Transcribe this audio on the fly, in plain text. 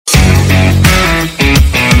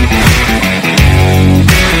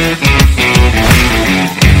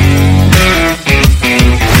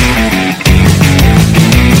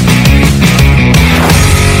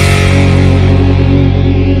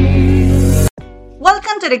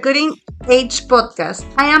the Cutting Age Podcast.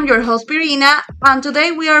 I am your host Pirina, and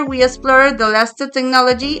today we explore the latest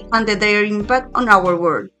technology and their impact on our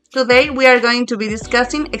world. Today we are going to be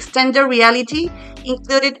discussing extended reality,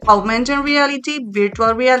 including augmented reality,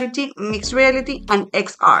 virtual reality, mixed reality, and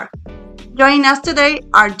XR. Joining us today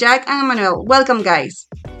are Jack and Emmanuel. Welcome, guys.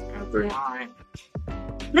 Hi.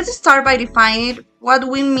 Let's start by defining what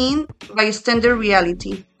we mean by extended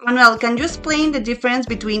reality. Manuel, can you explain the difference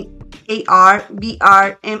between AR,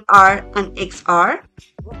 VR, MR, and XR?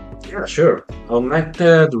 Yeah, sure.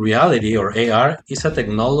 Augmented reality or AR is a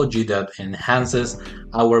technology that enhances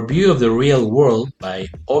our view of the real world by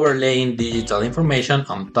overlaying digital information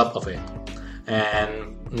on top of it.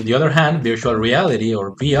 And on the other hand, virtual reality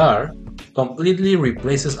or VR completely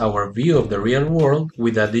replaces our view of the real world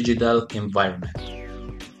with a digital environment.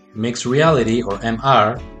 Mixed reality or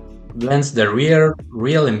MR blends the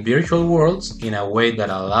real and virtual worlds in a way that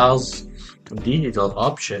allows digital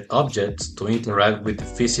objects to interact with the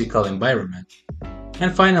physical environment.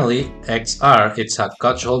 And finally, XR, it's a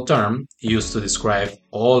catch-all term used to describe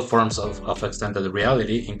all forms of extended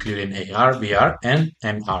reality, including AR, VR, and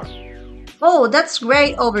MR. Oh, that's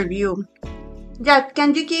great overview. Jack,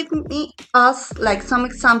 can you give me us like some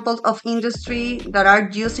examples of industry that are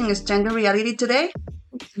using extended reality today?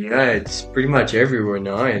 Yeah, it's pretty much everywhere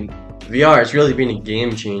now, and VR has really been a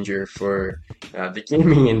game changer for the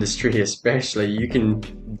gaming industry, especially. You can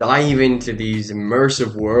dive into these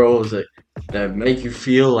immersive worlds that make you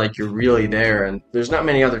feel like you're really there, and there's not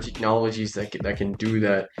many other technologies that can do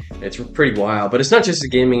that. It's pretty wild, but it's not just the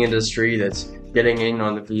gaming industry that's getting in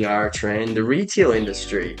on the VR trend. The retail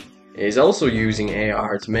industry is also using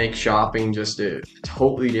AR to make shopping just a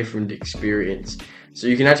totally different experience. So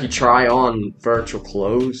you can actually try on virtual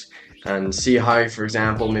clothes and see how, for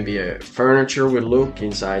example, maybe a furniture would look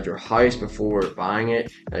inside your house before buying it.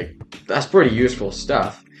 Like, that's pretty useful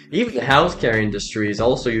stuff. Even the healthcare industry is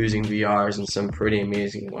also using VRs in some pretty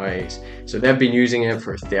amazing ways. So they've been using it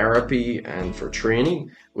for therapy and for training,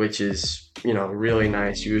 which is, really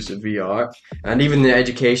nice use of VR. And even the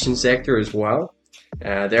education sector as well.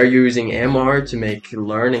 They're using MR to make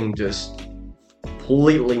learning just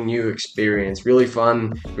completely new experience, really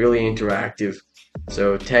fun, really interactive.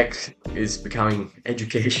 So tech is becoming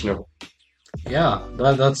educational. Yeah,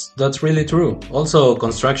 that's really true. Also,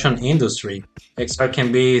 construction industry. XR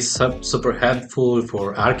can be super helpful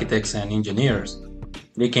for architects and engineers.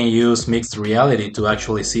 They can use mixed reality to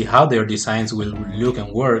actually see how their designs will look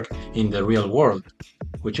and work in the real world,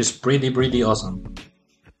 which is pretty awesome.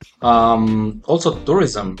 Also,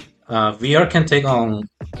 tourism. VR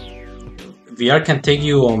can take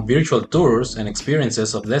you on virtual tours and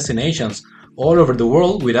experiences of destinations all over the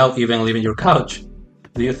world without even leaving your couch.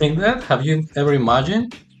 Do you think that? Have you ever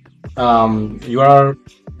imagined? You are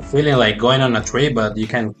feeling like going on a trip, but you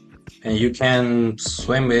can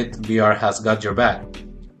swim it. VR has got your back.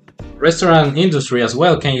 Restaurant industry as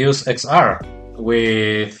well can use XR.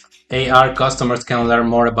 With AR, customers can learn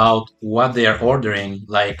more about what they are ordering,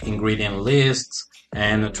 like ingredient lists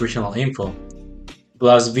and nutritional info.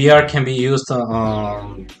 Plus, VR can be used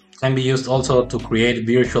also to create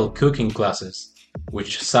virtual cooking classes,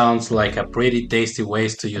 which sounds like a pretty tasty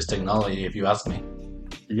ways to use technology, if you ask me.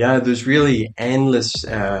 Yeah, there's really endless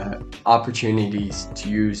opportunities to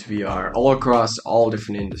use VR all across all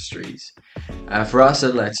different industries. For us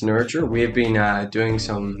at Let's Nurture, we've been doing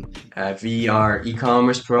some VR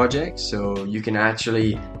e-commerce projects. So you can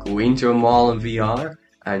actually go into a mall in VR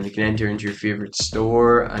and you can enter into your favorite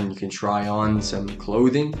store and you can try on some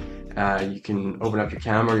clothing. You can open up your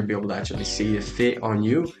camera, you'll be able to actually see the fit on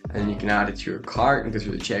you, and you can add it to your cart and go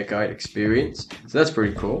through the checkout experience. So that's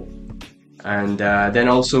pretty cool. And then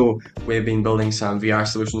also we've been building some VR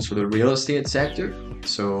solutions for the real estate sector.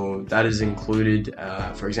 So that is included,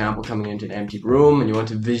 for example, coming into an empty room and you want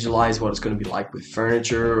to visualize what it's going to be like with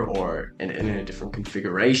furniture or in a different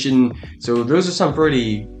configuration. So those are some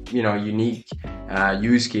pretty, unique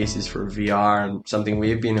use cases for VR and something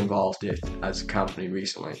we've been involved in as a company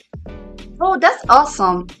recently. Oh, that's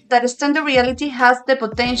awesome. That extended reality has the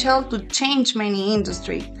potential to change many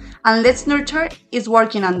industries, and Let's Nurture is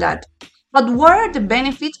working on that. But what are the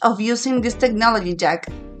benefits of using this technology, Jack?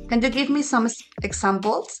 Can you give me some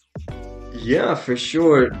examples? Yeah, for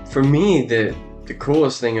sure. For me, the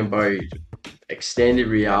coolest thing about extended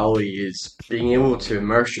reality is being able to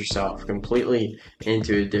immerse yourself completely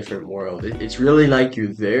into a different world. It's really like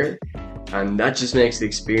you're there, and that just makes the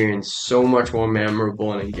experience so much more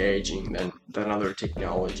memorable and engaging than other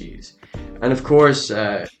technologies. And of course,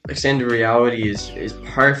 extended reality is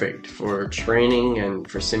perfect for training and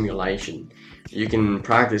for simulation. You can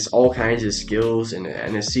practice all kinds of skills in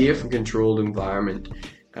a safe and controlled environment.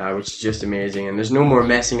 which is just amazing. And there's no more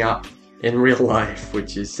messing up in real life,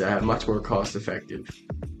 which is much more cost effective.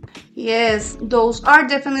 Yes, those are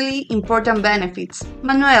definitely important benefits.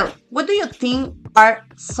 Manuel, what do you think are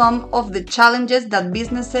some of the challenges that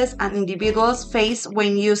businesses and individuals face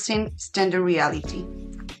when using extended reality?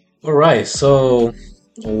 All right, so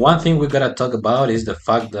one thing we gotta talk about is the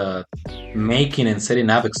fact that making and setting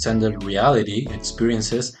up extended reality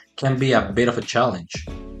experiences can be a bit of a challenge.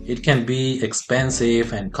 It can be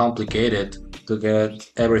expensive and complicated to get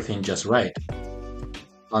everything just right.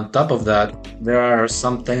 On top of that, there are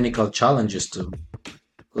some technical challenges too,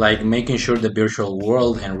 like making sure the virtual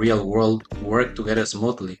world and real world work together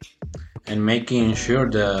smoothly, and making sure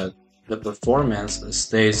that the performance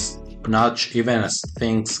stays notch even as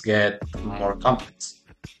things get more complex.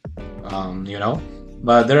 You know?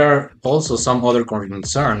 But there are also some other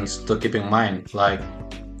concerns to keep in mind, like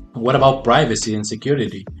what about privacy and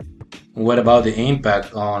security? What about the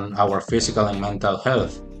impact on our physical and mental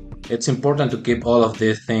health? It's important to keep all of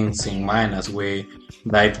these things in mind as we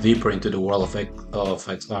dive deeper into the world of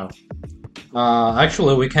XR.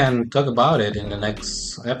 Actually, we can talk about it in the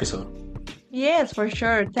next episode. Yes, for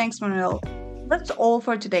sure. Thanks, Manuel. That's all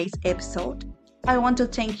for today's episode. I want to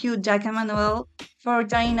thank you, Jack and Manuel, for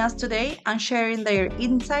joining us today and sharing their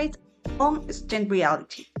insights on extended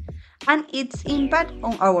reality and its impact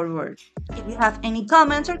on our world. If you have any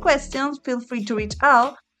comments or questions, feel free to reach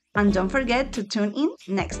out and don't forget to tune in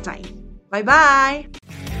next time. Bye bye!